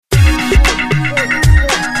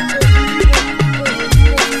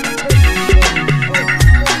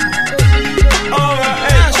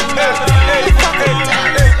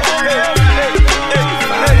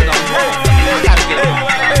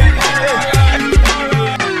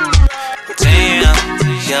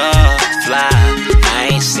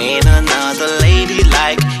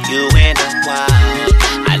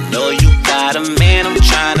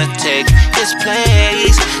this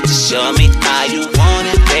place. Just show me how you want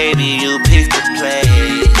it, baby, you pick the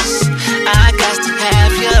place. I got to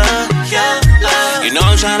have you, your love. You know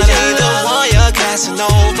I'm tryna be the one, you're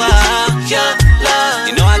Casanova, your love.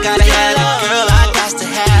 You know I gotta have you, girl, I got to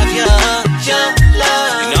have you, your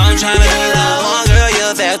love. You know I'm tryna be the one, girl,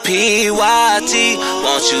 you're that PYT.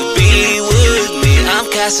 Won't you be with me? I'm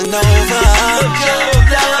Casanova, your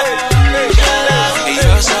love, your love.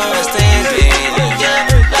 You're so outstanding, your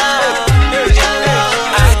love, your love.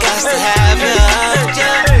 I got to have you,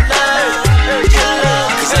 your love, your love.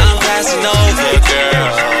 'Cause I'm Casanova, girl.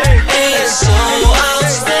 It's so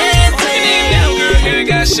outstanding. It ain't now, girl, here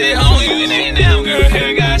got shit on you. It ain't now, girl,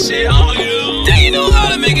 here got shit on you. Now you know how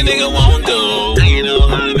to make a nigga won't do. Now you know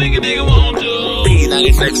how to make a nigga won't do.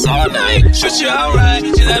 P90 flex all night, stretch you out right.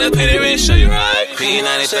 Just let a pity ring show you right.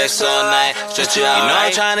 P90 flex all night, stretch you out right. You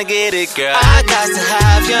know I'm tryna get it, girl. I got to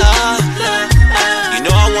have you. You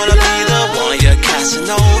know I wanna be the one, you're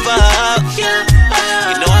Casanova.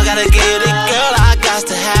 You know I gotta get it, girl. I got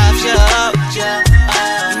to have you.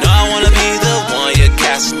 You know I wanna be the one, you're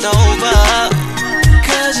Casanova.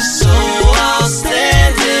 'Cause you're so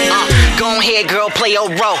outstanding. Go ahead, girl, play your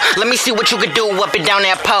role. Let me see what you can do up and down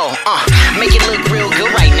that pole. Make it look real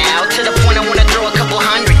good right now. To the point I wanna throw a couple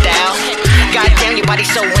 $100,000. Goddamn, your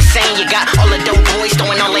body's so insane. You got all the dope boys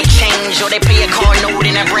throwing all they change, or they pay a car note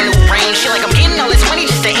in that brand new range. She like, I'm getting all this money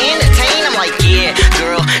just to entertain. I'm like, yeah,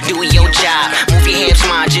 girl, do your job. Move your hips,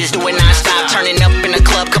 ma, just do it non-stop. Turning up in the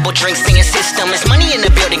club, couple drinks in your system. There's money in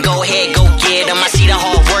the building, go ahead, go get 'em. I see the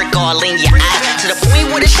hard work all in your eyes. To the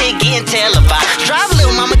point where the shit getting televised. Drive,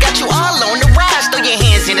 little mama, got you all on the rise. Throw your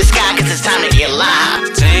hands in the sky, 'cause it's time to get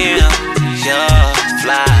live. Damn, you're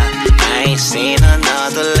fly. I ain't seen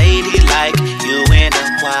another lady like you in a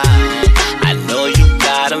while. I know you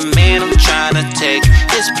got a man, I'm tryna take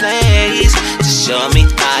his place. Just show me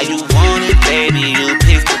how you want it, baby, you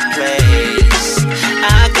pick the place.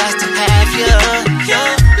 I got to have you, your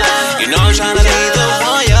love. You know I'm tryna be the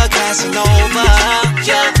one, you're Casanova,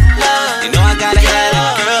 your love. You know I gotta have you,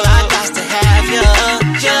 girl, I got to have you,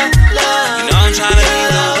 your love. You know I'm tryna be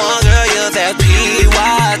the one, girl, you're that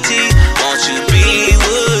PYT. Won't you be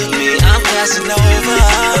with me? I'm Casanova,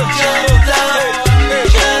 your love,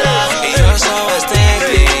 your love. You're so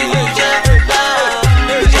outstanding, your love,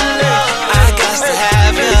 your love. I got to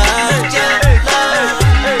have you, your love,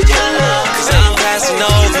 your love. 'Cause I'm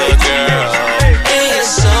Casanova, girl. It's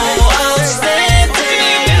so outstanding. It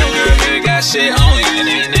ain't now, girl, here got shit on you. It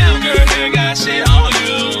ain't now, girl, here got shit on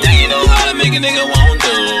you. Now you know how to make a nigga won't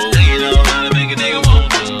do. Now you know how to make a nigga won't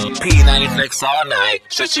do. P90 flex all night,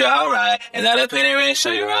 stretch you out right, and let a penny ring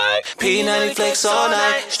show you right. P90 flex all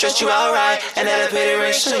night, stretch you out right, and let a pity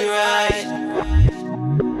ring show you right.